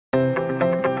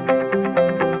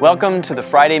Welcome to the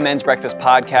Friday Men's Breakfast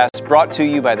Podcast, brought to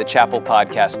you by the Chapel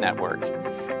Podcast Network.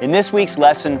 In this week's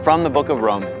lesson from the book of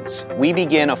Romans, we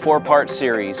begin a four-part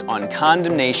series on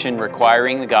condemnation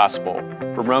requiring the gospel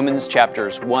from Romans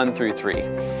chapters 1 through 3.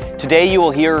 Today you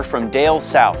will hear from Dale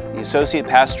South, the Associate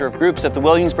Pastor of Groups at the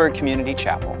Williamsburg Community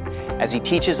Chapel, as he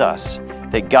teaches us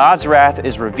that God's wrath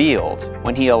is revealed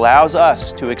when He allows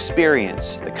us to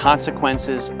experience the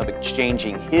consequences of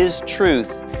exchanging His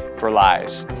truth for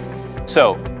lies.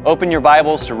 So, open your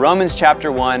Bibles to Romans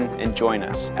chapter 1 and join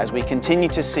us as we continue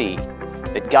to see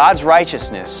that God's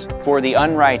righteousness for the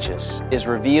unrighteous is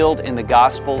revealed in the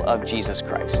gospel of Jesus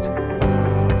Christ.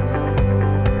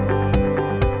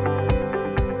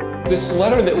 This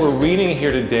letter that we're reading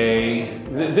here today,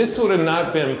 this would have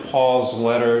not been Paul's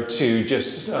letter to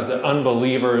just the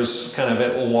unbelievers kind of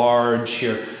at large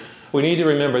here. We need to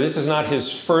remember this is not his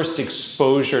first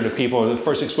exposure to people or the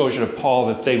first exposure to Paul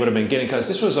that they would have been getting, because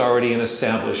this was already an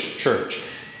established church.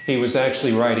 He was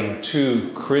actually writing to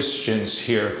Christians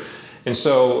here. And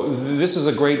so this is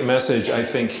a great message, I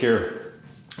think, here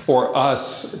for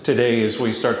us today as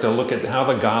we start to look at how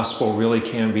the gospel really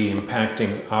can be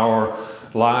impacting our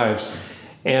lives.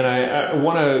 And I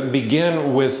want to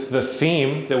begin with the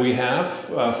theme that we have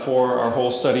for our whole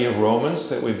study of Romans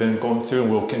that we've been going through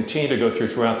and will continue to go through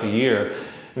throughout the year.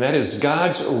 And that is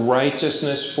God's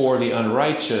righteousness for the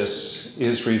unrighteous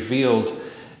is revealed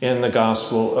in the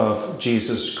gospel of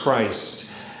Jesus Christ.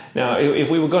 Now,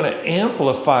 if we were going to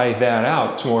amplify that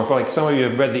out more, if like some of you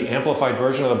have read the amplified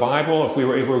version of the Bible, if we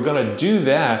were going to do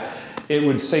that, it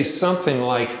would say something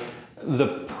like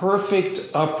the perfect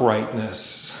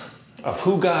uprightness of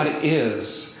who God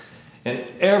is and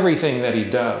everything that He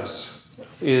does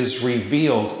is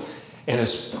revealed and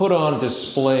is put on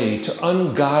display to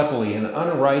ungodly and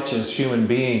unrighteous human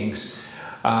beings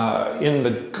in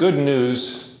the good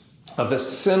news of the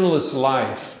sinless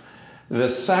life, the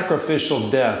sacrificial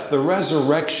death, the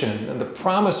resurrection, and the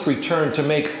promised return to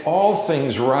make all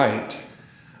things right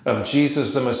of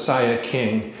Jesus the Messiah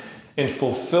King in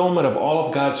fulfillment of all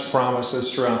of God's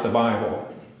promises throughout the Bible.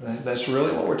 That's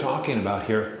really what we're talking about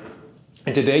here.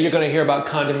 And today you're going to hear about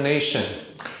condemnation.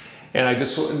 And I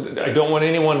don't want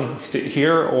anyone to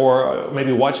hear or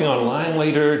maybe watching online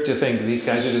later to think these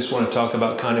guys just want to talk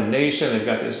about condemnation. They've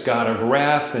got this God of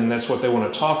wrath and that's what they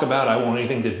want to talk about. I don't want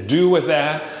anything to do with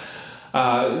that.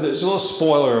 There's a little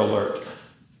spoiler alert.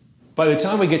 By the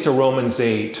time we get to Romans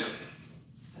 8,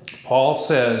 Paul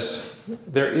says,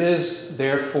 "There is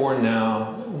therefore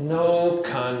now no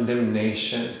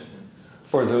condemnation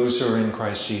for those who are in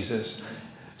Christ Jesus."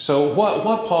 So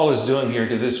what Paul is doing here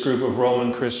to this group of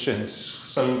Roman Christians,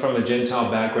 some from a Gentile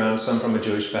background, some from a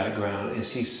Jewish background,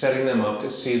 is he's setting them up to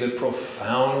see the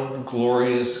profound,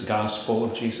 glorious gospel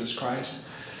of Jesus Christ.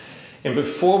 And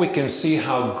before we can see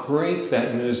how great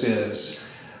that news is,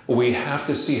 we have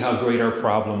to see how great our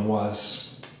problem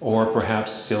was, or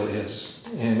perhaps still is.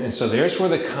 And so there's where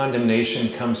the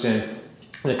condemnation comes in.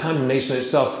 The condemnation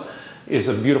itself is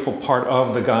a beautiful part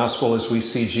of the gospel as we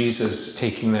see Jesus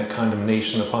taking that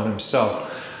condemnation upon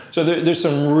Himself. So there's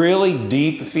some really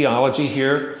deep theology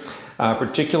here,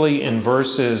 particularly in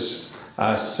verses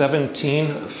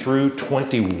 17 through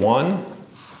 21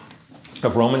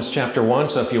 of Romans chapter 1.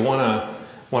 So if you want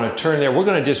to turn there, we're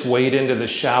going to just wade into the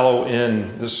shallow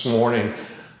end this morning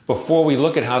before we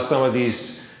look at how some of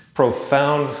these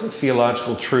profound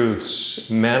theological truths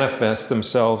manifest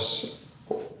themselves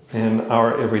in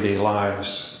our everyday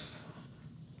lives.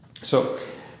 So,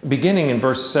 beginning in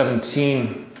verse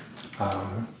 17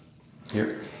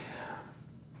 here,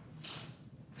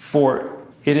 for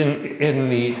in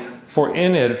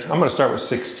it, I'm going to start with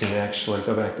 16 actually,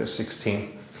 go back to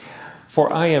 16.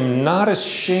 For I am not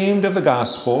ashamed of the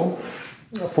gospel,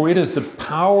 for it is the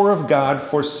power of God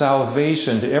for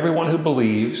salvation to everyone who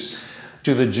believes,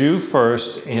 to the Jew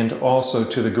first and also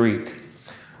to the Greek.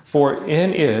 For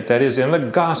in it, that is in the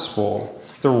gospel,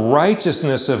 the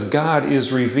righteousness of God is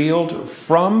revealed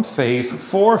from faith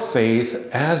for faith,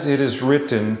 as it is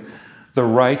written, the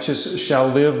righteous shall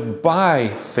live by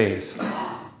faith.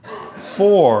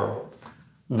 For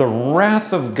the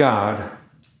wrath of God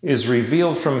is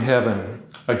revealed from heaven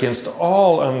against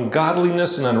all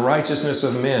ungodliness and unrighteousness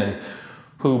of men,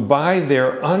 who by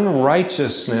their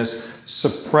unrighteousness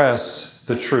suppress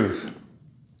the truth.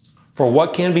 For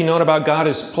what can be known about God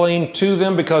is plain to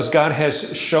them because God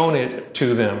has shown it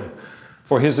to them.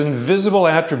 For His invisible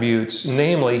attributes,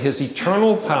 namely His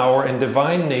eternal power and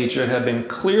divine nature, have been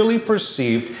clearly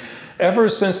perceived ever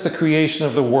since the creation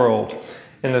of the world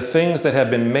and the things that have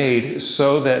been made,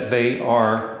 so that they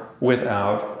are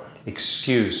without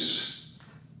excuse.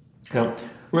 Now,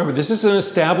 Remember, this is an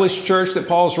established church that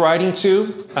Paul's writing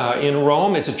to in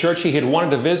Rome. It's a church he had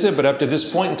wanted to visit, but up to this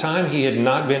point in time, he had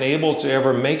not been able to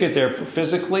ever make it there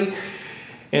physically.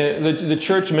 And the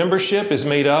church membership is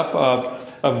made up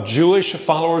of Jewish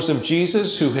followers of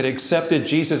Jesus who had accepted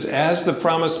Jesus as the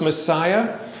promised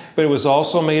Messiah, but it was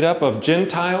also made up of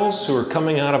Gentiles who were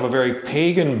coming out of a very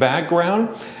pagan background.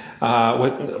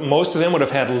 Most of them would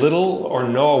have had little or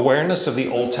no awareness of the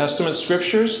Old Testament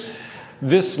scriptures.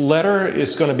 This letter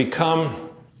is going to become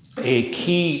a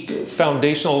key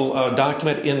foundational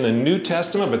document in the New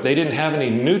Testament, but they didn't have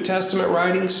any New Testament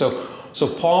writings, so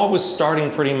Paul was starting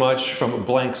pretty much from a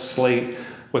blank slate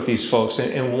with these folks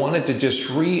and wanted to just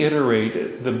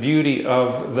reiterate the beauty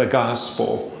of the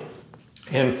gospel.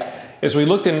 And as we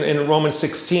looked in Romans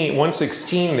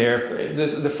 1:16 there,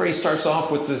 the phrase starts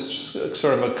off with this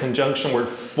sort of a conjunction word,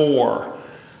 for.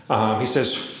 He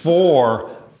says, for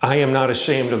I am not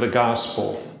ashamed of the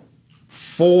gospel,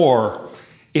 for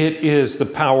it is the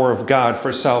power of God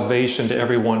for salvation to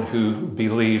everyone who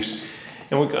believes.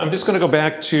 And I'm just going to go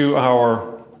back to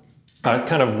our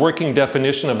kind of working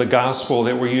definition of the gospel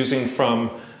that we're using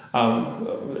from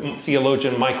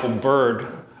theologian Michael Bird.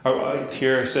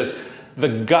 Here it says, the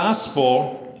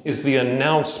gospel is the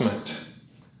announcement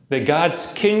that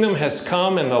God's kingdom has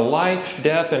come in the life,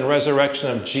 death, and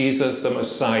resurrection of Jesus, the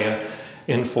Messiah,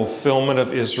 in fulfillment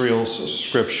of Israel's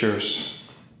scriptures.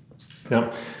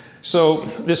 Now, so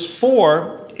this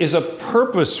for is a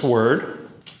purpose word,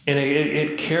 and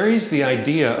it carries the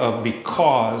idea of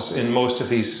because in most of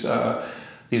these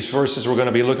verses we're going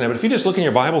to be looking at. But if you just look in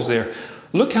your Bibles there,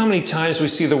 look how many times we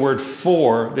see the word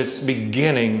for that's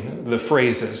beginning the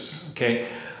phrases, okay?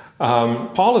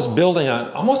 Paul is building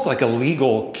almost like a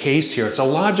legal case here. It's a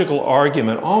logical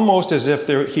argument, almost as if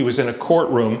he was in a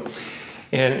courtroom.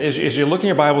 And as you look in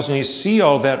your Bibles and you see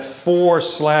all that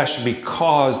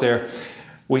for/because there,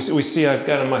 we see, I've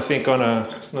got them, I think, on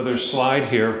another slide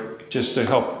here, just to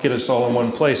help get us all in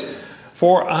one place.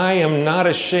 For I am not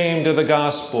ashamed of the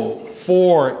gospel,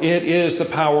 for it is the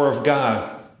power of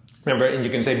God. Remember, and you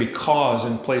can say because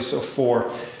in place of for.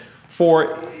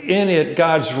 For in it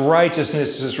God's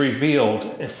righteousness is revealed.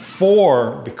 And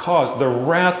because the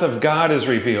wrath of God is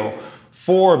revealed.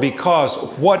 Because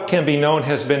what can be known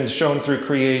has been shown through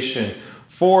creation.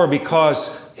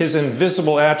 Because his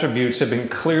invisible attributes have been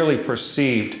clearly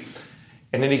perceived.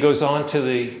 And then he goes on to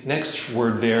the next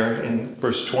word there in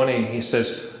verse 20. He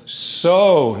says,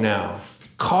 so now,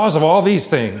 because of all these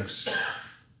things,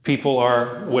 people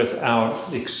are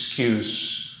without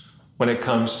excuse when it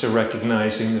comes to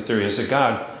recognizing that there is a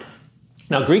God.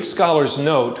 Now, Greek scholars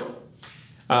note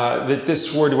that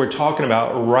this word we're talking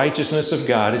about, righteousness of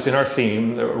God, is in our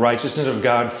theme, the righteousness of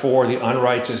God for the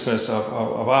unrighteousness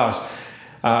of us,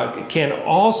 can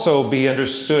also be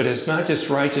understood as not just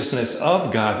righteousness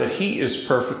of God, that he is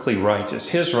perfectly righteous,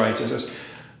 his righteousness,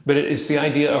 but it is the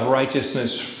idea of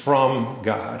righteousness from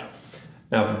God.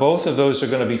 Now, both of those are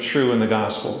going to be true in the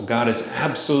gospel. God is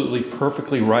absolutely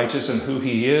perfectly righteous in who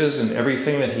he is and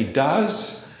everything that he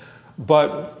does,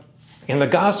 but in the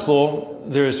gospel,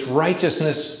 there's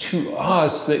righteousness to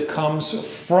us that comes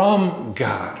from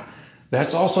God.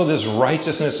 That's also this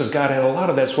righteousness of God, and a lot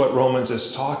of that's what Romans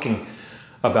is talking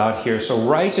about here. So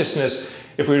righteousness,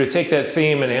 if we were to take that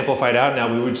theme and amplify it out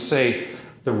now, we would say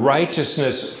the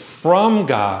righteousness from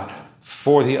God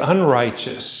for the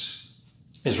unrighteous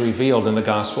is revealed in the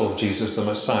gospel of Jesus the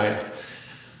Messiah.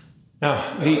 Now,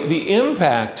 the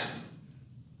impact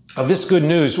of this good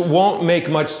news won't make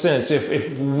much sense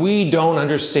if we don't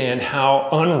understand how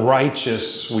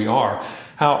unrighteous we are,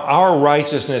 how our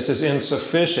righteousness is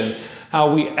insufficient,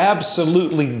 how we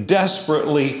absolutely,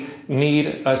 desperately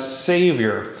need a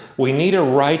Savior. We need a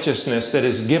righteousness that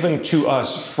is given to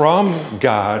us from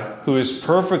God, who is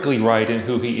perfectly right in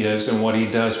who he is and what he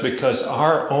does, because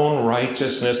our own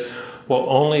righteousness will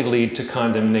only lead to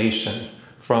condemnation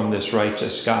from this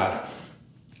righteous God.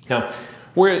 Now,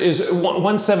 whereas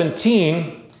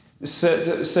 1:17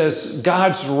 says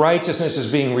God's righteousness is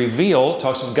being revealed,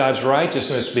 talks of God's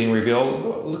righteousness being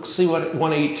revealed. Let's see what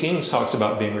 1:18 talks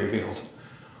about being revealed.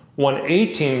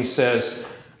 1:18 says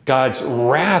God's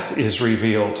wrath is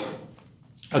revealed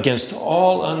against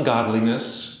all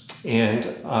ungodliness and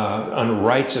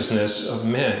unrighteousness of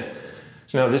men.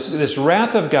 So now this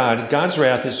wrath of God, God's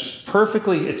wrath, it's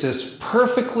this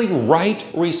perfectly right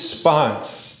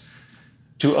response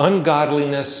to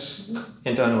ungodliness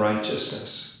and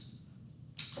unrighteousness.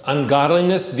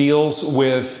 Ungodliness deals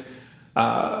with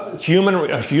a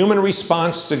human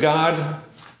response to God,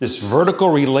 this vertical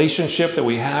relationship that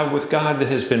we have with God that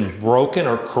has been broken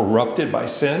or corrupted by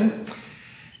sin.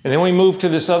 And then we move to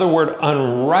this other word,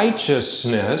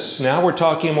 unrighteousness. Now we're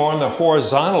talking more on the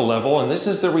horizontal level, and this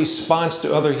is the response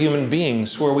to other human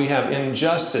beings, where we have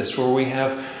injustice, where we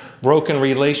have broken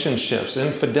relationships,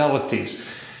 infidelities.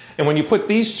 And when you put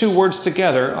these two words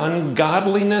together,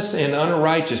 ungodliness and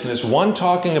unrighteousness, one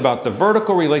talking about the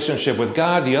vertical relationship with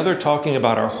God, the other talking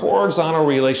about our horizontal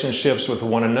relationships with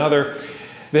one another,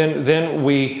 then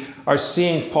we are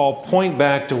seeing Paul point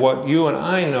back to what you and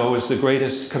I know is the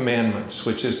greatest commandments,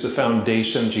 which is the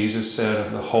foundation, Jesus said,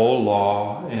 of the whole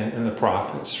law and the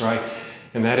prophets, right?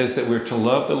 And that is that we're to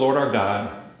love the Lord our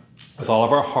God with all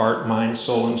of our heart, mind,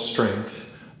 soul, and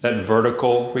strength, that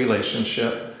vertical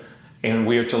relationship. And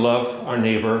we are to love our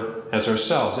neighbor as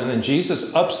ourselves. And then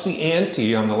Jesus ups the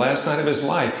ante on the last night of his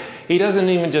life. He doesn't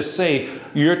even just say,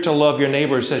 you're to love your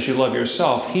neighbors as you love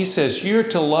yourself. He says, you're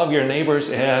to love your neighbors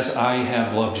as I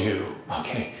have loved you.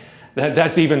 Okay,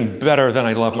 that's even better than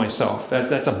I love myself.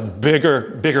 That's a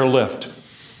bigger lift.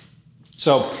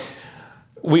 So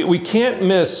we can't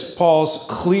miss Paul's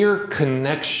clear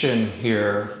connection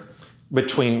here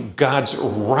between God's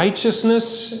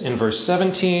righteousness in verse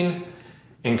 17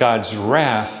 and God's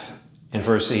wrath in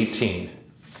verse 18.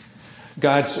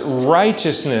 God's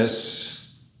righteousness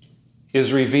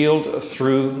is revealed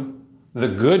through the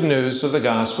good news of the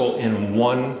gospel in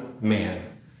one man,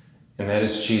 and that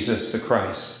is Jesus the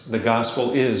Christ. The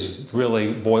gospel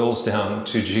really boils down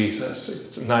to Jesus.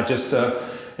 It's not just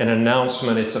an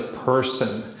announcement, it's a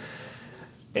person.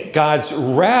 God's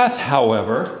wrath,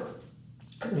 however,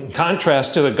 in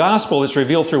contrast to the gospel, it's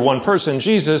revealed through one person,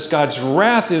 Jesus. God's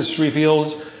wrath is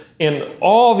revealed in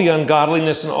all the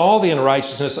ungodliness and all the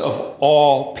unrighteousness of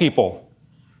all people.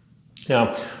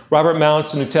 Now, Robert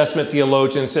Mounce, a New Testament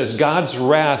theologian, says God's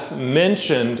wrath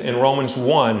mentioned in Romans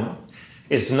 1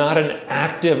 is not an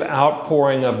active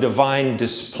outpouring of divine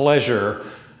displeasure,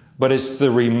 but it's the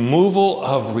removal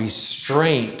of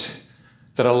restraint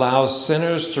that allows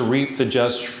sinners to reap the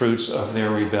just fruits of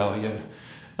their rebellion.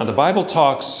 Now, the Bible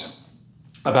talks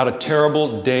about a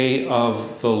terrible day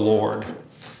of the Lord.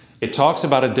 It talks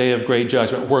about a day of great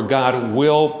judgment where God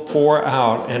will pour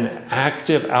out an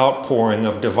active outpouring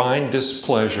of divine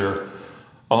displeasure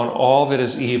on all that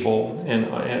is evil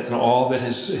and all that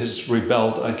has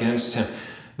rebelled against him.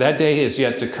 That day is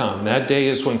yet to come. That day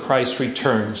is when Christ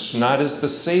returns, not as the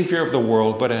Savior of the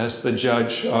world, but as the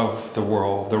judge of the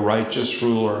world, the righteous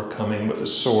ruler coming with a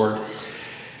sword.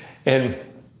 And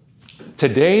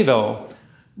today, though,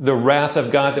 the wrath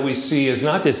of God that we see is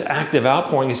not this active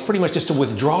outpouring. It's pretty much just a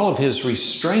withdrawal of his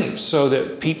restraint so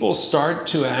that people start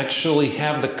to actually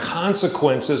have the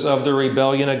consequences of the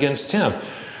rebellion against him.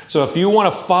 So if you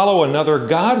want to follow another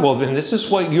God, well, then this is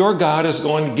what your God is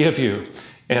going to give you.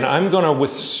 And I'm going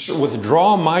to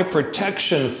withdraw my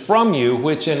protection from you,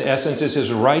 which in essence is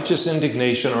his righteous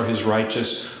indignation or his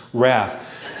righteous wrath.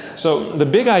 So the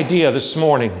big idea this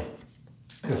morning,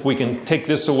 if we can take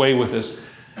this away with us,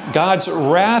 God's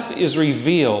wrath is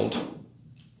revealed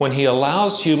when he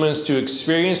allows humans to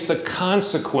experience the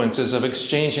consequences of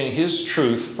exchanging his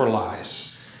truth for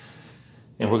lies.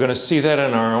 And we're going to see that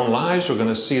in our own lives. We're going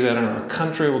to see that in our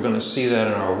country. We're going to see that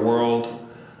in our world.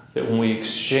 That when we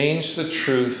exchange the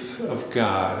truth of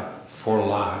God for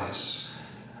lies,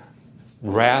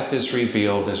 wrath is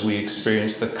revealed as we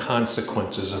experience the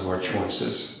consequences of our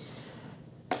choices.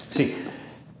 See,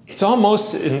 it's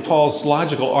almost, in Paul's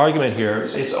logical argument here,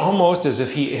 it's almost as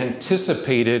if he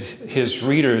anticipated his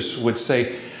readers would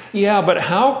say, yeah, but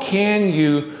how can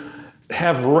you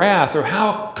have wrath, or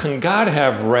how can God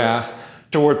have wrath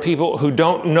toward people who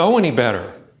don't know any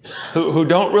better, who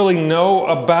don't really know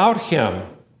about him?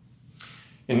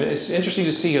 And it's interesting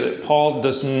to see that Paul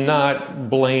does not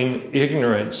blame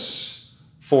ignorance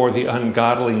for the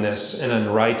ungodliness and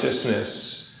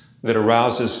unrighteousness that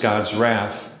arouses God's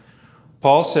wrath.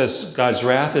 Paul says God's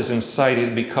wrath is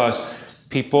incited because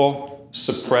people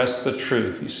suppress the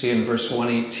truth. You see in verse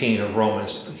 118 of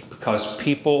Romans, because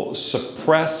people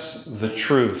suppress the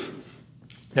truth.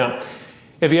 Now,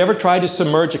 have you ever tried to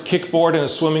submerge a kickboard in a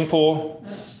swimming pool?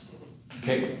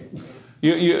 Okay,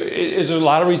 there's a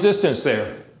lot of resistance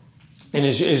there. And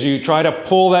as you try to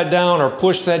pull that down or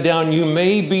push that down, you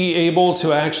may be able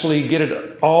to actually get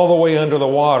it all the way under the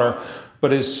water.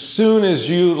 But as soon as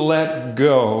you let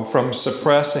go from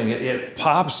suppressing it, it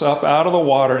pops up out of the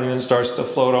water and then starts to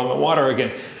float on the water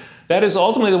again. That is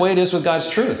ultimately the way it is with God's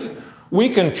truth. We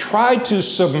can try to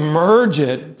submerge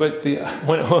it, but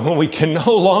when we can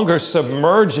no longer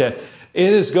submerge it,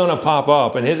 it is going to pop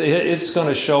up and it's going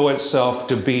to show itself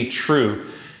to be true.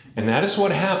 And that is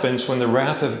what happens when the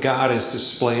wrath of God is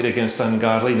displayed against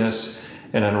ungodliness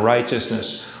and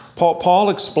unrighteousness. Paul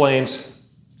explains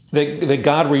that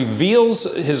God reveals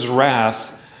his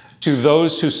wrath to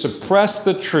those who suppress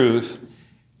the truth.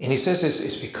 And he says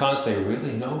it's because they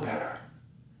really know better.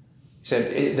 He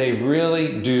said they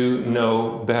really do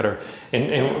know better.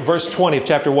 In verse 20 of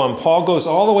chapter 1, Paul goes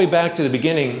all the way back to the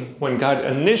beginning when God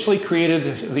initially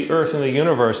created the earth and the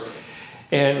universe.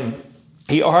 And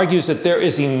he argues that there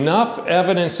is enough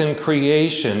evidence in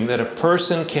creation that a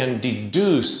person can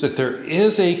deduce that there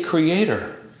is a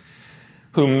creator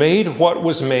who made what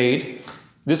was made.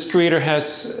 This creator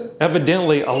has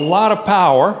evidently a lot of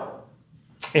power,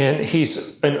 and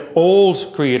he's an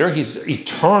old creator. He's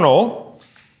eternal,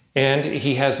 and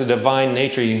he has a divine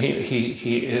nature.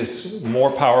 He is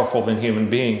more powerful than human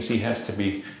beings. He has to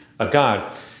be a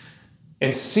God.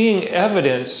 And seeing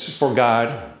evidence for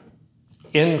God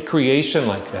in creation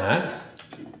like that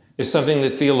is something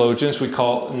that theologians would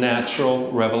call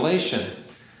natural revelation.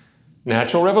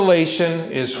 Natural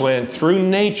revelation is when through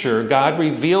nature God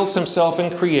reveals himself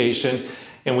in creation,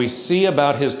 and we see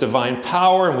about his divine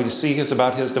power, and we see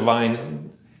about his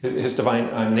divine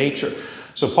nature.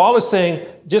 So Paul is saying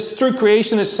just through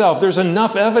creation itself, there's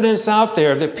enough evidence out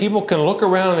there that people can look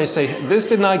around and they say, this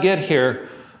did not get here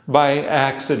by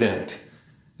accident.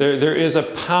 There is a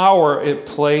power at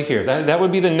play here. That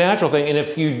would be the natural thing. And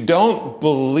if you don't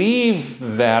believe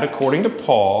that, according to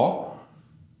Paul,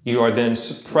 you are then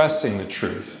suppressing the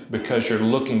truth because you're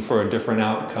looking for a different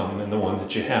outcome than the one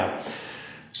that you have.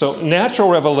 So natural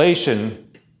revelation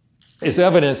is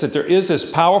evidence that there is this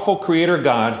powerful creator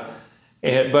God,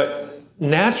 but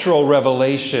natural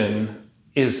revelation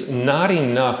is not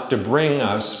enough to bring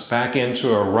us back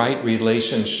into a right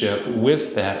relationship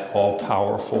with that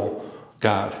all-powerful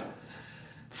God.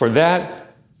 For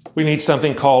that, we need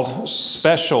something called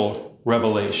special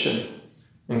revelation.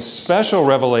 And special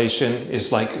revelation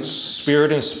is like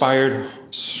Spirit-inspired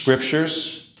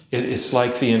scriptures. It's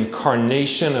like the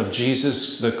incarnation of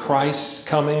Jesus, the Christ,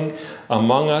 coming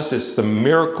among us. It's the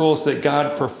miracles that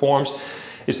God performs.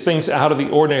 It's things out of the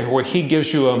ordinary where he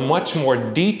gives you a much more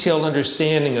detailed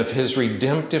understanding of his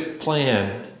redemptive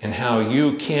plan and how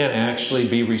you can actually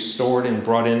be restored and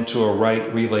brought into a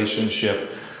right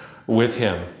relationship with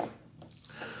him.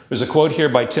 There's a quote here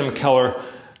by Tim Keller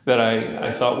that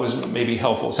I thought was maybe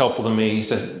helpful. It's helpful to me. He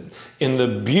said, in the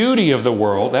beauty of the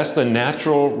world, that's the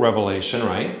natural revelation,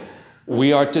 right?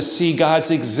 We are to see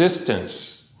God's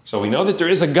existence. So we know that there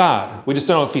is a God. We just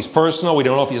don't know if he's personal. We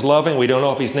don't know if he's loving. We don't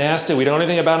know if he's nasty. We don't know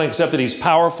anything about him except that he's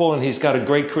powerful and he's got a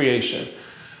great creation.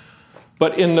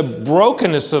 But in the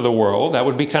brokenness of the world, that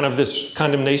would be kind of this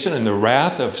condemnation and the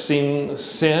wrath of seeing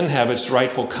sin have its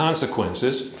rightful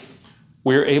consequences,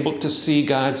 we're able to see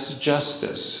God's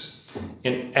justice.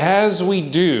 And as we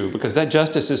do, because that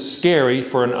justice is scary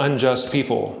for an unjust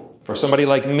people, for somebody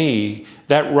like me,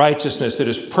 that righteousness that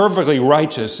is perfectly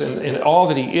righteous in all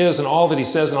that he is and all that he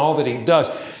says and all that he does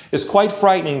is quite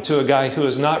frightening to a guy who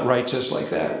is not righteous like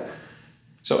that.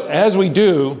 So as we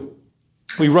do,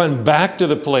 we run back to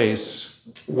the place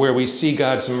where we see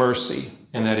God's mercy,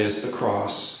 and that is the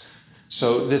cross.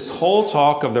 So this whole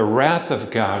talk of the wrath of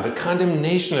God, the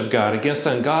condemnation of God against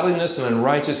ungodliness and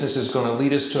unrighteousness is going to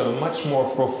lead us to a much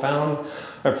more profound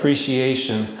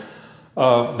appreciation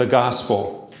of the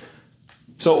gospel.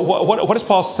 So what does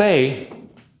Paul say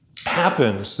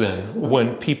happens then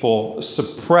when people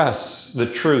suppress the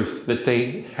truth that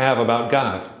they have about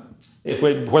God?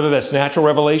 Whether that's natural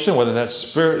revelation, whether that's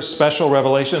special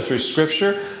revelation through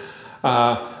Scripture,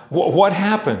 what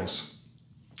happens?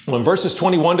 Well, in verses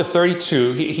 21 to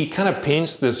 32, he kind of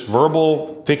paints this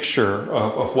verbal picture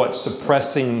of what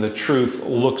suppressing the truth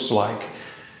looks like.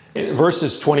 In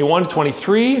verses 21 to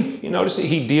 23, you notice that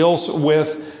he deals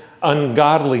with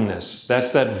ungodliness.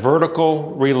 That's that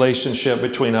vertical relationship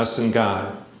between us and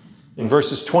God. In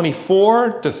verses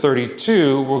 24 to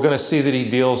 32, we're going to see that he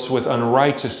deals with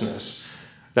unrighteousness.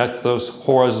 That's those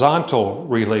horizontal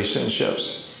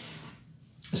relationships.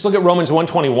 Let's look at Romans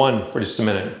 1:21 for just a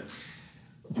minute.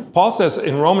 Paul says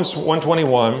in Romans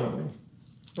 1:21,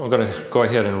 I'm going to go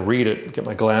ahead and read it, get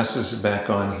my glasses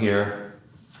back on here.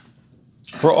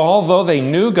 For although they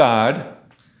knew God,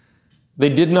 they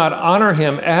did not honor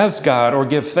him as God or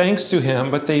give thanks to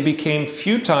him, but they became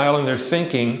futile in their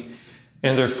thinking,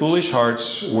 and their foolish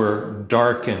hearts were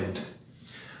darkened.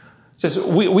 It says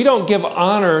we don't give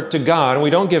honor to God, and we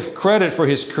don't give credit for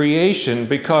his creation,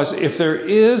 because if there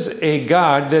is a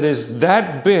God that is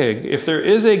that big, if there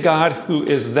is a God who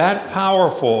is that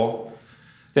powerful,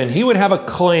 then he would have a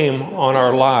claim on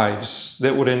our lives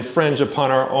that would infringe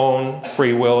upon our own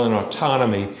free will and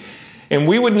autonomy. And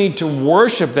we would need to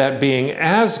worship that being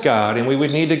as God, and we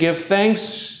would need to give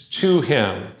thanks to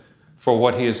him for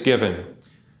what he has given.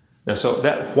 Now,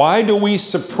 why do we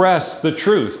suppress the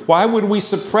truth? Why would we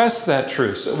suppress that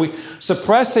truth?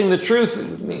 Suppressing the truth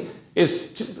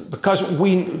is because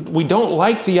we don't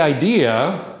like the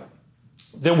idea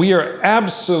that we are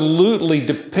absolutely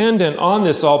dependent on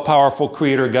this all-powerful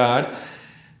Creator God.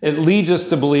 It leads us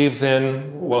to believe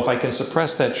then, well, if I can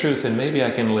suppress that truth, then maybe I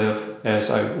can live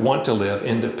as I want to live,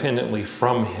 independently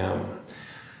from Him.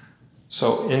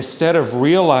 So instead of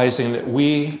realizing that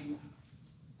we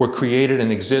were created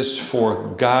and exist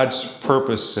for God's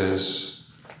purposes,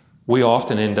 we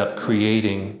often end up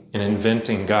creating and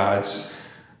inventing gods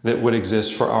that would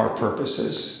exist for our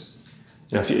purposes.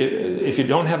 If you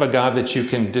don't have a God that you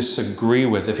can disagree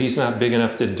with, if He's not big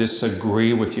enough to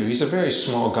disagree with you, He's a very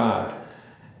small God.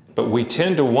 But we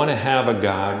tend to want to have a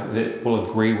God that will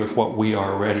agree with what we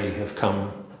already have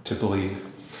come to believe.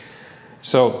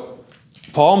 So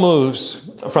Paul moves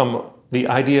from the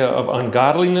idea of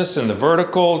ungodliness in the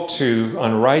vertical to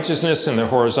unrighteousness in the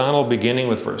horizontal, beginning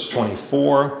with verse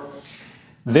 24.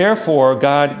 Therefore,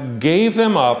 God gave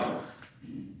them up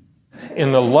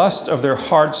in the lust of their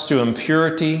hearts to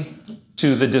impurity,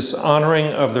 to the dishonoring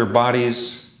of their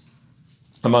bodies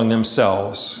among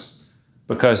themselves,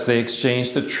 because they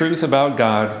exchanged the truth about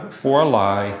God for a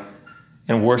lie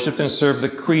and worshiped and served the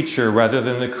creature rather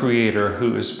than the Creator,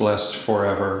 who is blessed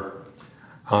forever.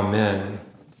 Amen.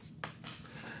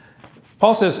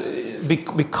 Paul says,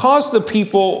 because the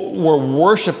people were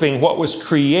worshiping what was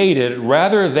created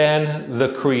rather than the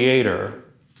Creator,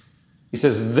 he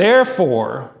says,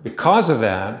 therefore, because of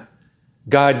that,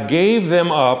 God gave them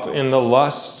up in the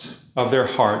lust of their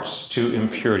hearts to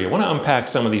impurity. I want to unpack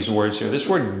some of these words here. This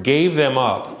word gave them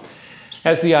up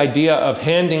has the idea of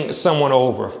handing someone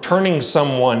over, of turning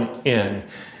someone in.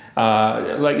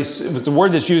 It's the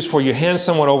word that's used for you hand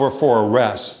someone over for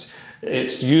arrest.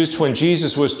 It's used when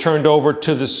Jesus was turned over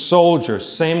to the soldiers,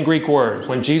 same Greek word.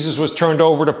 When Jesus was turned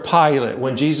over to Pilate,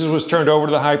 when Jesus was turned over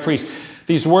to the high priest.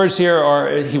 These words here are,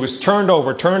 he was turned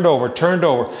over.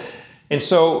 And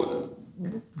so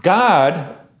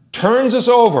God turns us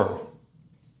over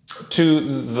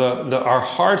to our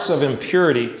hearts of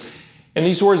impurity. And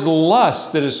these words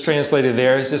lust that is translated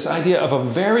there is this idea of a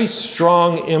very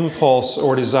strong impulse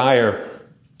or desire,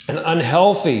 an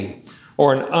unhealthy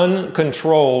or an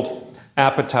uncontrolled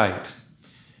appetite.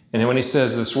 And then when he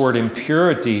says this word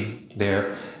impurity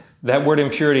there, that word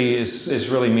impurity is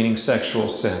really meaning sexual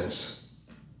sins.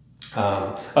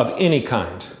 Of any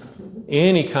kind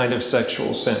of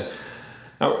sexual sin.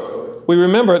 Now, we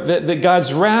remember that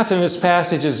God's wrath in this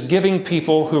passage is giving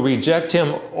people who reject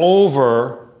Him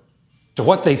over to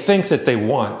what they think that they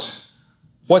want.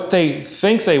 What they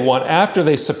think they want after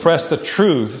they suppress the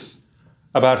truth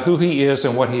about who He is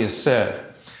and what He has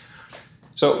said.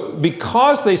 So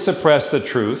because they suppressed the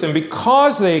truth and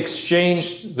because they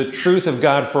exchanged the truth of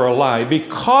God for a lie,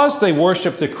 because they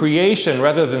worshiped the creation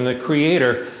rather than the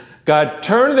Creator, God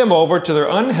turned them over to their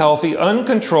unhealthy,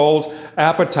 uncontrolled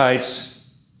appetites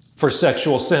for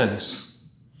sexual sins.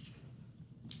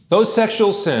 Those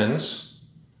sexual sins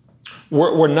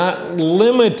were not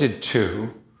limited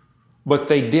to, but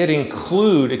they did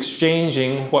include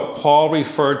exchanging what Paul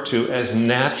referred to as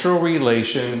natural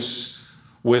relations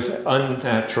with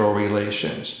unnatural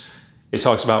relations. It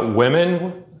talks about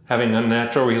women having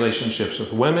unnatural relationships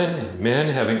with women and men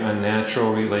having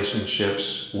unnatural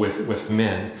relationships with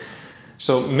men.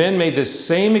 So men made this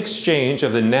same exchange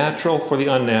of the natural for the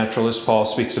unnatural as Paul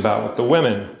speaks about with the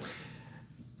women.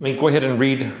 Let me go ahead and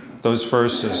read those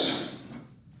verses.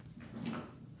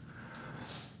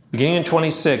 Beginning in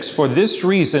 26, for this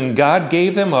reason God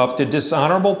gave them up to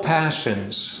dishonorable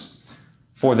passions,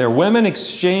 for their women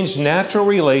exchanged natural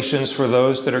relations for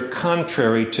those that are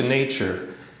contrary to nature.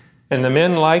 And the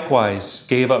men likewise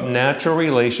gave up natural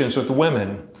relations with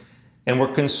women, and were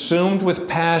consumed with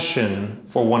passion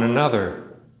for one another,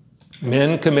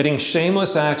 men committing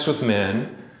shameless acts with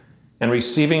men, and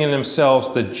receiving in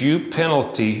themselves the due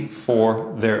penalty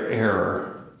for their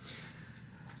error.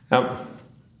 Now,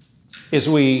 as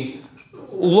we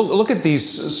look at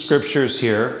these scriptures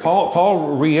here,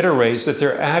 Paul reiterates that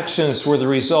their actions were the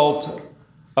result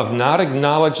of not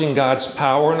acknowledging God's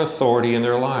power and authority in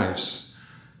their lives,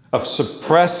 of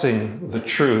suppressing the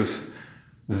truth.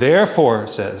 Therefore, it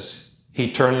says, He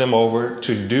turned them over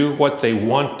to do what they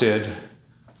wanted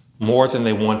more than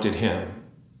they wanted Him.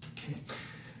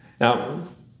 Now,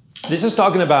 this is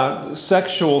talking about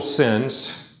sexual sins,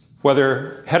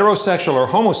 whether heterosexual or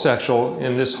homosexual,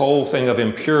 in this whole thing of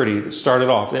impurity that started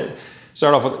off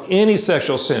with any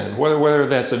sexual sin, whether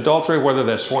that's adultery, whether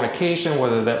that's fornication,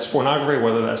 whether that's pornography,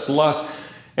 whether that's lust.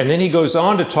 And then he goes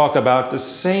on to talk about the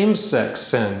same-sex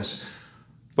sins.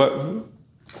 But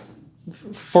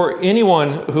For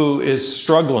anyone who is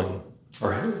struggling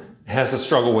or has a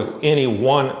struggle with any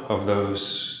one of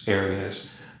those areas,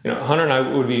 Hunter and I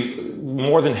would be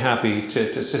more than happy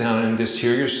to sit down and just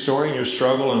hear your story and your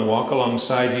struggle and walk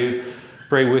alongside you,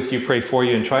 pray with you, pray for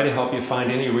you, and try to help you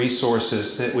find any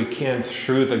resources that we can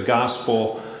through the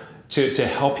gospel to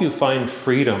help you find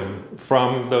freedom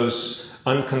from those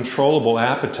uncontrollable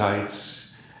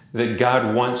appetites that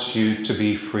God wants you to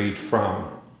be freed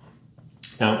from.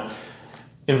 Now,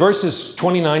 in verses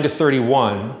 29 to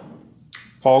 31,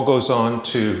 Paul goes on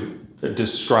to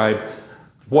describe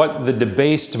what the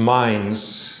debased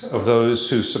minds of those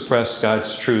who suppress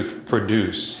God's truth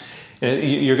produced. And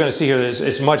you're going to see here that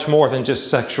it's much more than just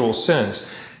sexual sins.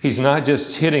 He's not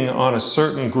just hitting on a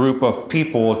certain group of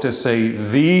people to say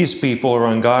these people are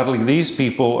ungodly, these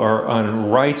people are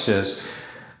unrighteous.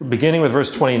 Beginning with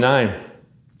verse 29,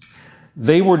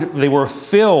 they were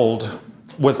filled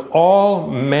with all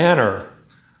manner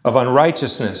of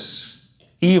unrighteousness,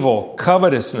 evil,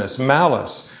 covetousness,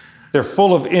 malice. They're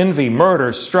full of envy,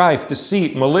 murder, strife,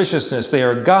 deceit, maliciousness. They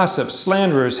are gossips,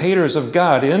 slanderers, haters of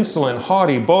God, insolent,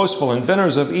 haughty, boastful,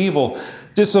 inventors of evil,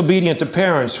 disobedient to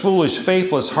parents, foolish,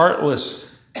 faithless, heartless,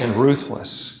 and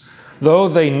ruthless. Though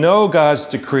they know God's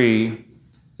decree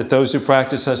that those who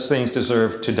practice such things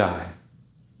deserve to die.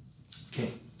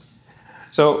 Okay.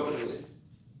 So,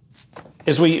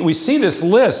 as we see this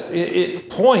list, it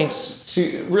points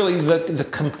to really the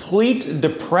complete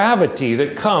depravity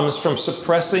that comes from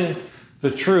suppressing the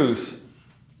truth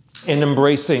and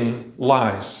embracing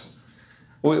lies.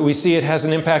 We see it has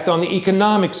an impact on the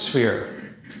economic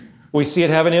sphere. We see it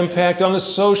have an impact on the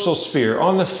social sphere,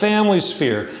 on the family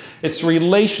sphere. It's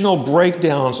relational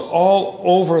breakdowns all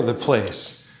over the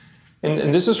place.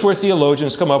 And this is where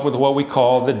theologians come up with what we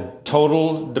call the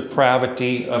total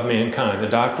depravity of mankind, the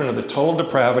doctrine of the total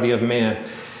depravity of man.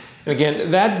 And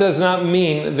again, that does not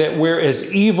mean that we're as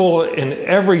evil in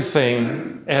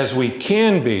everything as we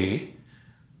can be,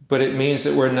 but it means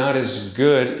that we're not as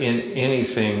good in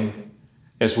anything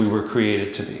as we were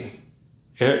created to be.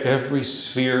 Every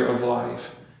sphere of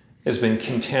life has been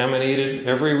contaminated.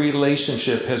 Every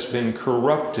relationship has been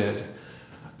corrupted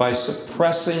by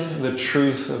suppressing the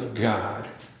truth of God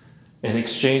and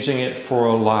exchanging it for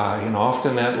a lie. And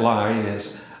often that lie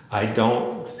is, I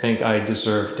don't think I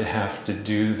deserve to have to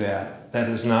do that. That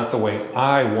is not the way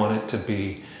I want it to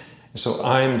be. And so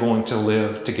I'm going to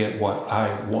live to get what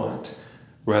I want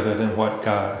rather than what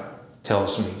God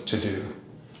tells me to do.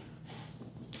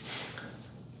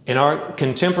 In our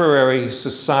contemporary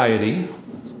society,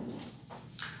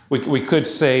 we could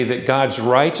say that God's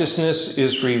righteousness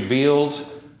is revealed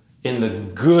in the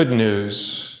good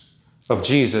news of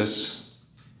Jesus,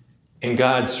 and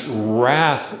God's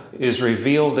wrath is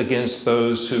revealed against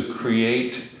those who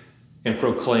create and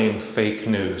proclaim fake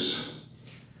news.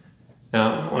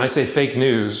 Now, when I say fake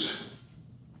news,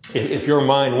 if your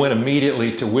mind went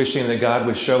immediately to wishing that God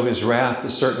would show his wrath to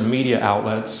certain media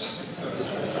outlets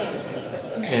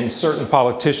and certain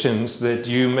politicians that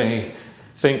you may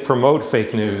think promote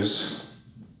fake news,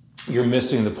 you're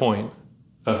missing the point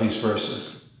of these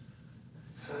verses.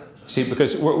 See,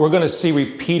 because we're going to see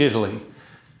repeatedly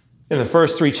in the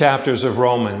first 3 chapters of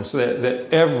Romans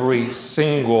that every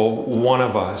single one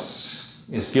of us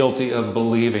is guilty of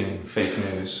believing fake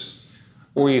news.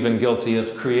 We're even guilty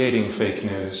of creating fake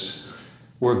news.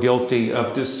 We're guilty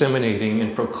of disseminating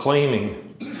and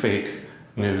proclaiming fake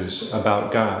news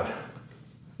about God.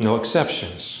 No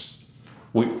exceptions.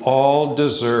 We all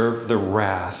deserve the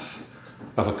wrath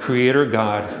of a creator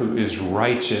God who is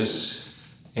righteous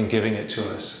in giving it to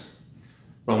us.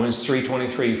 Romans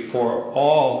 3:23, for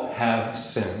all have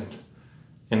sinned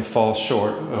and fall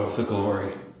short of the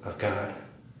glory of God.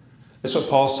 That's what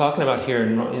Paul's talking about here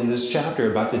in this chapter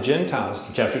about the Gentiles.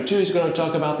 In chapter 2, he's going to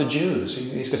talk about the Jews. He's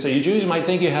going to say, you Jews might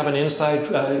think you have an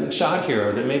inside shot here,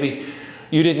 or that maybe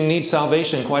you didn't need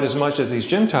salvation quite as much as these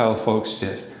Gentile folks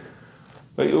did.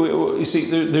 But you see,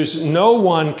 there's no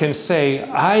one can say,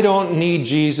 I don't need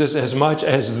Jesus as much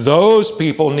as those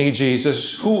people need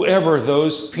Jesus, whoever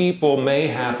those people may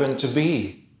happen to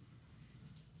be.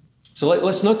 So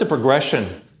let's note the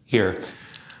progression here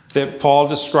that Paul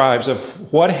describes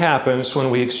of what happens when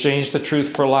we exchange the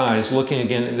truth for lies. Looking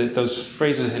again, that those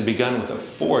phrases had begun with a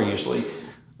 4 usually.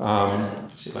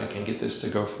 Let's see if I can get this to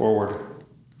go forward.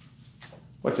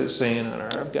 What's it saying on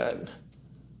our, I've got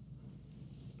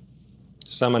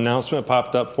some announcement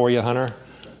popped up for you, Hunter.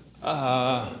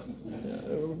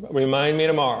 Remind me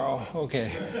tomorrow.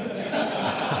 Okay.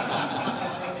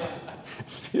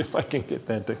 See if I can get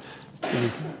that to...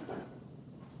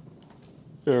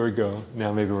 There we go.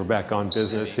 Now maybe we're back on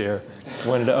business here.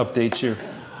 Wanted to update you.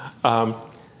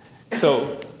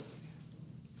 So,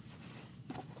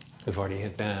 we've already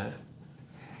hit that.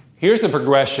 Here's the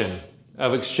progression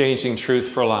of exchanging truth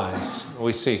for lies.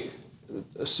 We see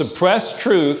suppressed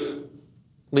truth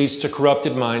leads to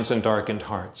corrupted minds and darkened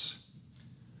hearts.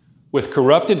 With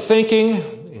corrupted thinking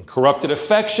and corrupted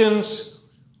affections,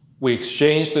 we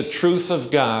exchange the truth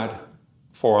of God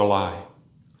for a lie.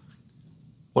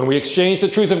 When we exchange the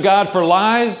truth of God for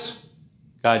lies,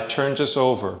 God turns us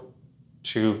over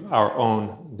to our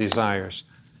own desires.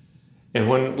 And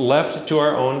when left to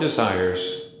our own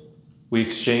desires, we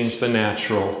exchange the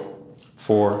natural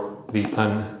for the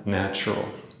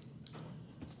unnatural.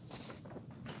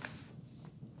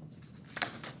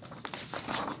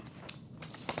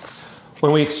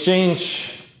 When we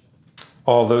exchange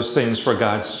all those things for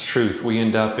God's truth, we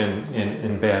end up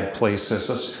in bad places.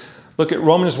 Let's look at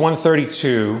Romans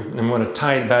 1:32, and I'm going to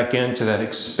tie it back into that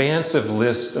expansive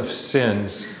list of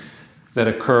sins that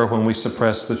occur when we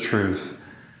suppress the truth.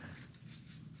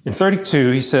 In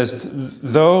 32, he says,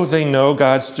 though they know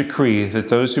God's decree that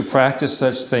those who practice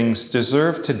such things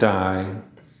deserve to die,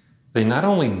 they not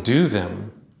only do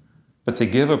them, but they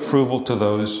give approval to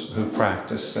those who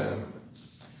practice them.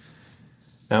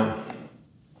 Now,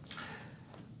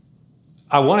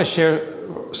 I want to share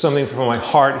something from my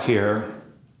heart here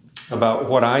about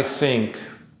what I think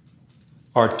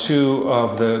are two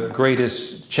of the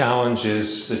greatest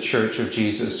challenges the Church of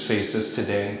Jesus faces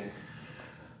today,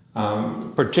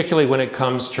 particularly when it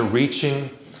comes to reaching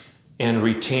and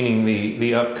retaining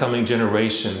the upcoming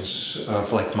generations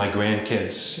of like my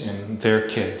grandkids and their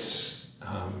kids,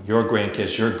 your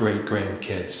grandkids, your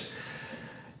great-grandkids.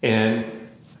 And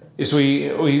as we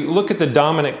look at the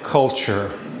dominant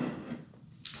culture,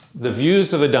 the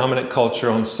views of the dominant culture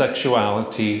on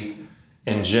sexuality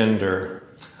and gender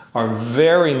are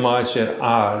very much at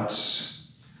odds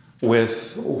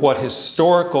with what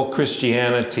historical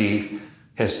Christianity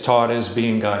has taught as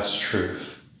being God's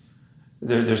truth.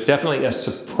 There's definitely a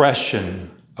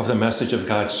suppression of the message of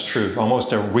God's truth,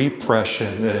 almost a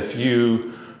repression that if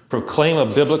you proclaim a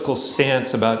biblical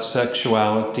stance about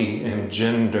sexuality and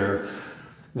gender,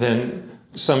 then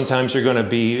sometimes you're going to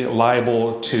be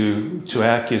liable to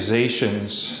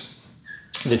accusations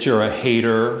that you're a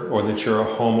hater or that you're a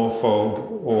homophobe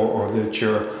or that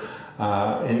you're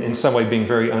in some way being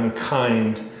very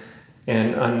unkind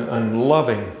and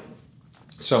unloving.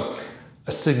 So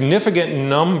a significant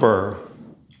number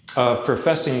of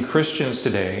professing Christians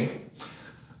today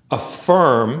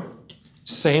affirm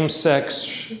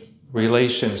same-sex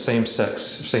relations, same-sex,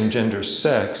 same-gender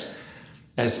sex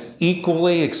as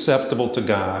equally acceptable to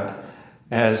God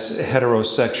as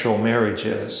heterosexual marriage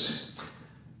is.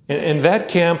 And that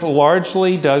camp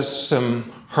largely does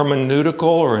some hermeneutical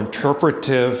or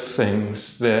interpretive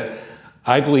things that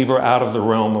I believe are out of the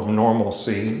realm of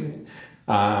normalcy.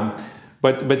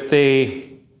 But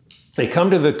they come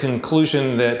to the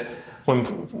conclusion that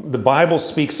when the Bible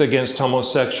speaks against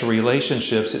homosexual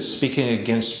relationships, it's speaking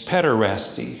against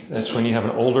pederasty. That's when you have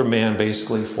an older man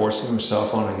basically forcing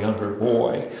himself on a younger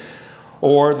boy.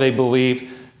 Or they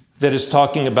believe that it's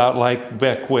talking about like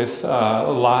back with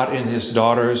Lot and his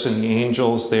daughters and the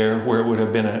angels there, where it would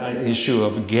have been an issue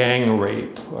of gang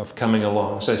rape of coming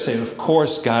along. So I say, of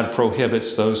course, God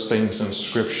prohibits those things in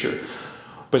Scripture.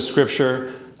 But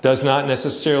Scripture does not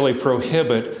necessarily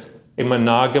prohibit a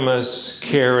monogamous,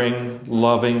 caring,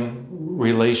 loving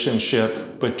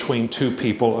relationship between two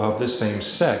people of the same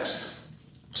sex.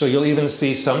 So you'll even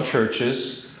see some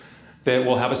churches that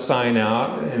will have a sign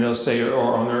out and they'll say,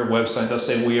 or on their website, they'll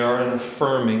say, we are an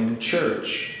affirming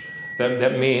church.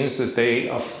 That means that they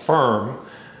affirm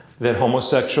that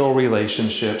homosexual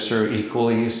relationships are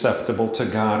equally acceptable to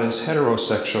God as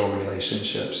heterosexual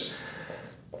relationships.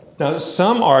 Now,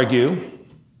 some argue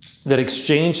that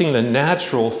exchanging the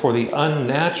natural for the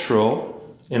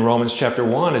unnatural in Romans chapter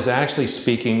 1 is actually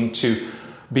speaking to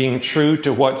being true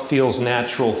to what feels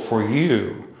natural for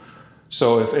you.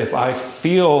 So if I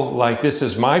feel like this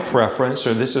is my preference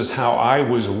or this is how I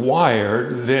was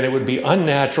wired, then it would be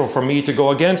unnatural for me to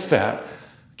go against that.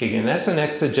 Okay, and that's an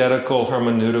exegetical,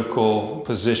 hermeneutical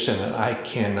position that I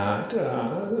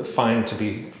cannot find to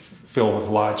be filled with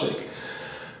logic.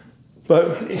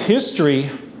 But history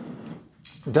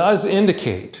does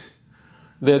indicate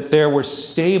that there were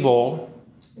stable,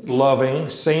 loving,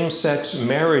 same-sex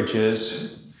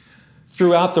marriages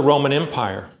throughout the Roman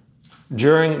Empire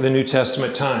during the New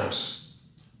Testament times.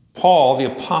 Paul,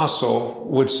 the apostle,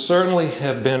 would certainly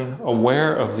have been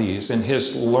aware of these in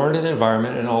his learned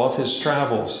environment and all of his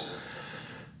travels.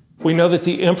 We know that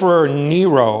the Emperor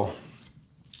Nero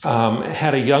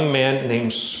had a young man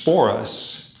named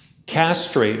Sporus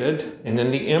castrated, and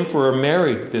then the emperor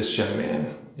married this young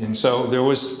man. And so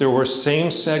there were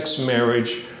same-sex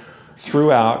marriage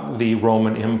throughout the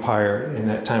Roman Empire in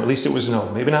that time. At least it was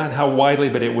known. Maybe not how widely,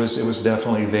 but it was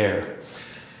definitely there.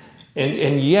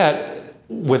 And yet,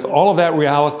 with all of that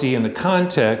reality in the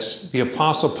context, the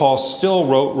Apostle Paul still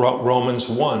wrote Romans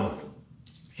 1.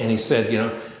 And he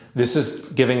said, this is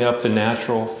giving up the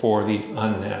natural for the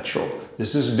unnatural.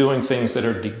 This is doing things that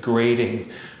are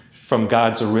degrading from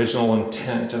God's original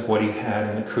intent of what he had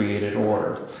in the created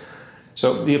order.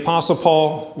 So the Apostle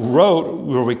Paul wrote,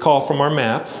 we'll recall from our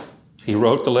map, he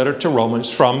wrote the letter to Romans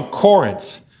from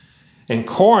Corinth. And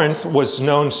Corinth was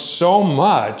known so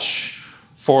much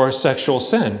for sexual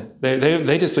sin.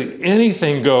 They just think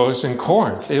anything goes in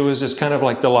Corinth. It was just kind of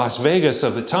like the Las Vegas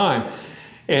of the time.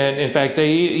 And in fact,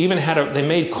 they even they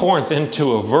made Corinth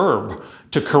into a verb,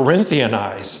 to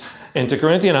Corinthianize. And to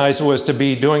Corinthianize was to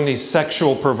be doing these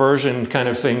sexual perversion kind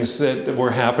of things that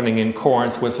were happening in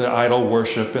Corinth with the idol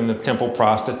worship and the temple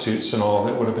prostitutes and all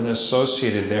that would have been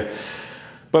associated there.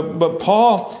 But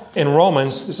Paul in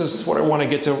Romans, this is what I want to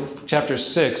get to, chapter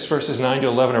 6, verses 9 to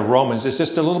 11 of Romans. It's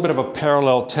just a little bit of a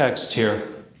parallel text here.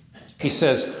 He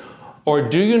says, "Or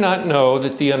do you not know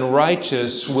that the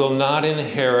unrighteous will not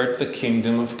inherit the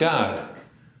kingdom of God?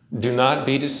 Do not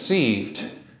be deceived.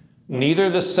 Neither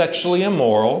the sexually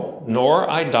immoral, nor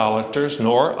idolaters,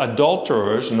 nor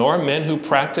adulterers, nor men who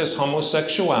practice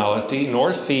homosexuality,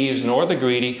 nor thieves, nor the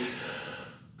greedy,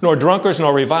 nor drunkards,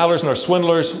 nor revilers, nor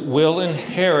swindlers will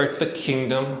inherit the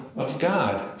kingdom of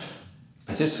God."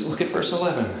 But look at verse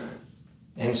 11.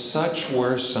 "And such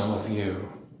were some of you."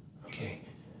 Okay.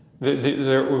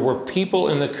 There were people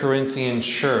in the Corinthian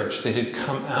church that had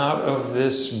come out of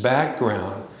this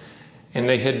background, and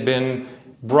they had been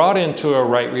brought into a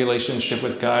right relationship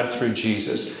with God through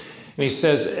Jesus. And he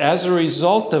says, as a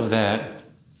result of that,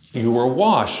 you were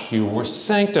washed, you were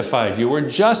sanctified, you were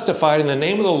justified in the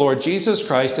name of the Lord Jesus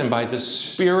Christ and by the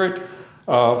Spirit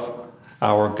of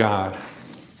our God.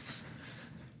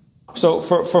 So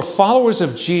for followers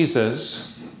of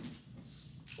Jesus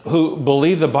who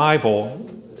believe the Bible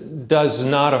does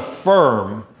not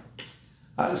affirm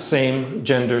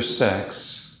same-gender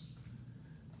sex,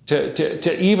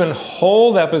 to even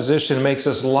hold that position makes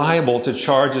us liable to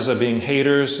charges of being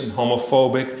haters and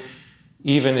homophobic,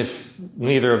 even if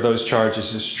neither of those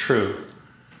charges is true.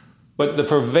 But the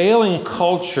prevailing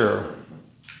culture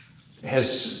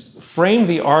has framed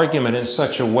the argument in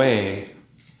such a way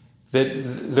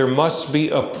that there must be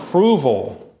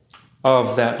approval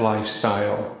of that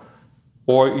lifestyle,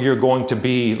 or you're going to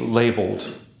be labeled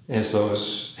as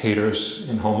those haters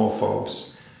and homophobes.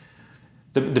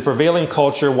 The prevailing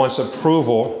culture wants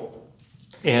approval,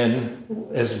 and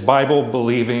as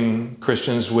Bible-believing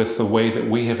Christians with the way that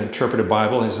we have interpreted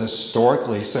Bible is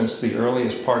historically since the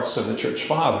earliest parts of the church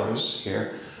fathers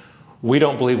here, we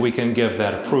don't believe we can give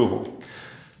that approval.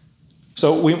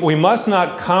 So we must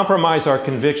not compromise our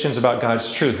convictions about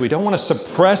God's truth. We don't want to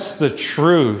suppress the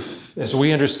truth as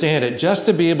we understand it just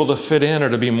to be able to fit in or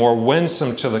to be more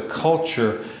winsome to the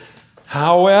culture.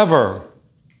 However,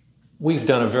 we've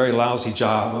done a very lousy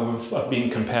job of being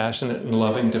compassionate and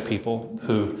loving to people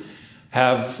who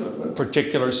have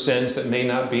particular sins that may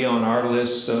not be on our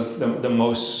list of the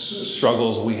most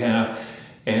struggles we have.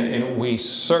 And we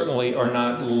certainly are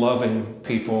not loving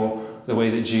people the way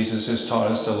that Jesus has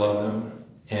taught us to love them.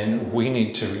 And we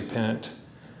need to repent.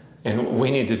 And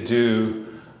we need to do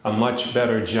a much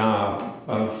better job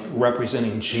of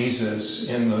representing Jesus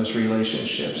in those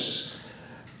relationships,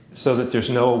 so that there's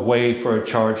no way for a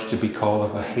charge to be called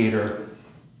of a hater.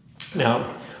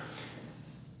 Now,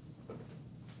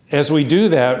 as we do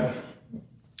that,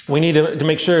 we need to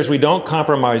make sure as we don't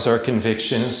compromise our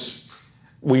convictions,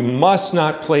 we must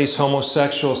not place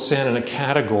homosexual sin in a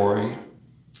category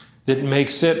that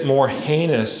makes it more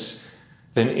heinous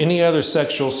than any other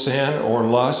sexual sin or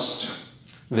lust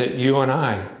that you and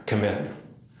I commit.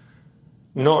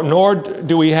 Nor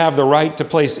do we have the right to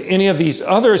place any of these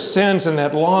other sins in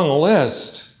that long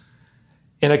list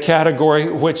in a category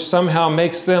which somehow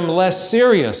makes them less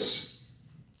serious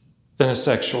than a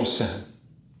sexual sin.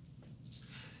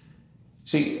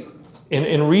 See,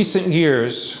 in recent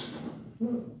years,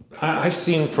 I've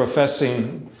seen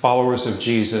professing followers of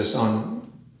Jesus on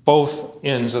both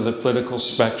ends of the political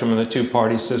spectrum and the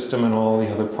two-party system and all the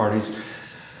other parties.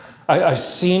 I've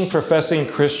seen professing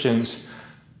Christians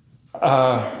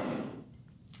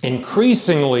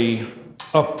increasingly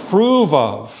approve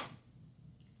of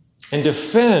and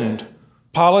defend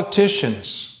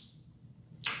politicians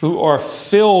who are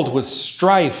filled with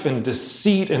strife and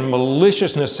deceit and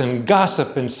maliciousness and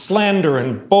gossip and slander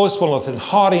and boastfulness and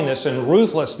haughtiness and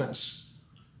ruthlessness.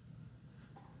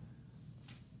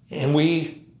 And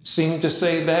we seem to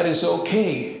say that is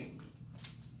okay,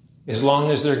 as long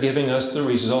as they're giving us the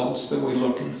results that we're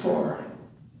looking for.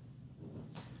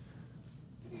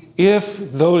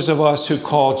 If those of us who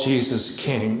call Jesus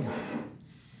King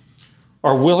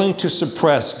are willing to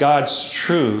suppress God's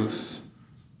truth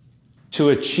to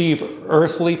achieve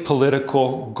earthly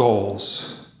political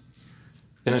goals,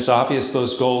 then it's obvious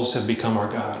those goals have become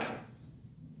our God.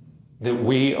 That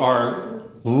we are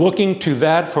looking to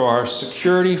that for our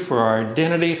security, for our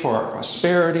identity, for our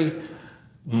prosperity,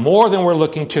 more than we're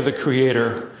looking to the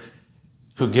Creator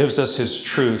who gives us his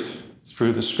truth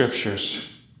through the Scriptures.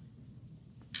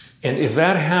 And if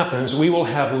that happens, we will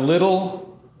have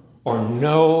little or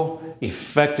no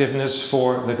effectiveness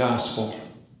for the gospel.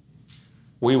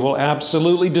 We will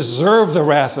absolutely deserve the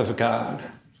wrath of God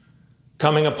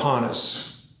coming upon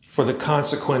us for the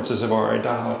consequences of our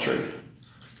idolatry.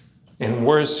 And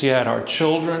worse yet, our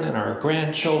children and our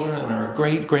grandchildren and our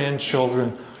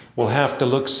great-grandchildren will have to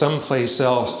look someplace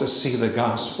else to see the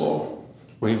gospel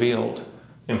revealed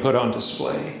and put on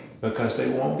display, because they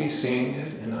won't be seeing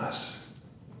it in us.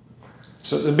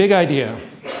 So the big idea,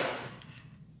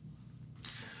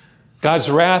 God's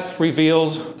wrath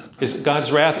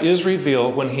is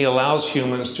revealed when he allows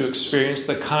humans to experience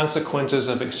the consequences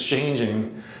of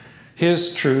exchanging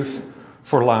his truth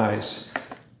for lies.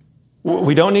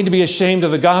 We don't need to be ashamed of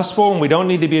the gospel, and we don't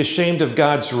need to be ashamed of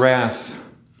God's wrath,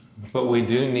 but we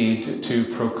do need to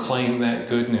proclaim that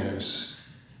good news,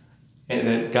 and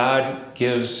that God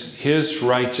gives his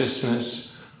righteousness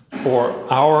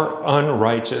for our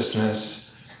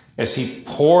unrighteousness as he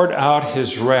poured out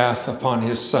his wrath upon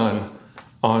his Son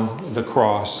on the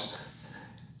cross.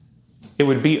 It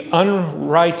would be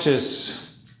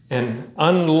unrighteous and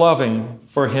unloving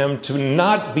for him to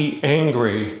not be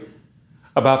angry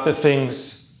about the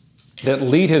things that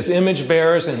lead his image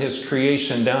bearers and his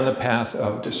creation down the path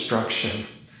of destruction.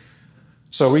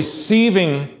 So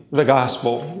receiving the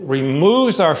gospel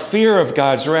removes our fear of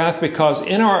God's wrath, because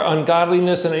in our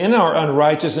ungodliness and in our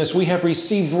unrighteousness, we have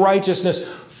received righteousness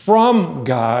from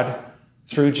God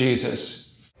through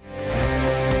Jesus.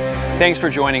 Thanks for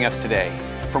joining us today.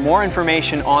 For more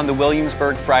information on the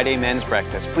Williamsburg Friday Men's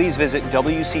Breakfast, please visit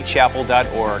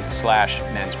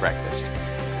wcchapel.org/men's breakfast.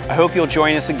 I hope you'll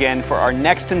join us again for our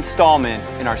next installment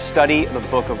in our study of the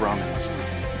book of Romans.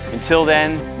 Until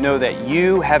then, know that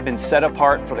you have been set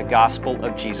apart for the gospel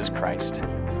of Jesus Christ.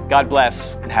 God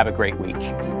bless and have a great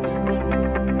week.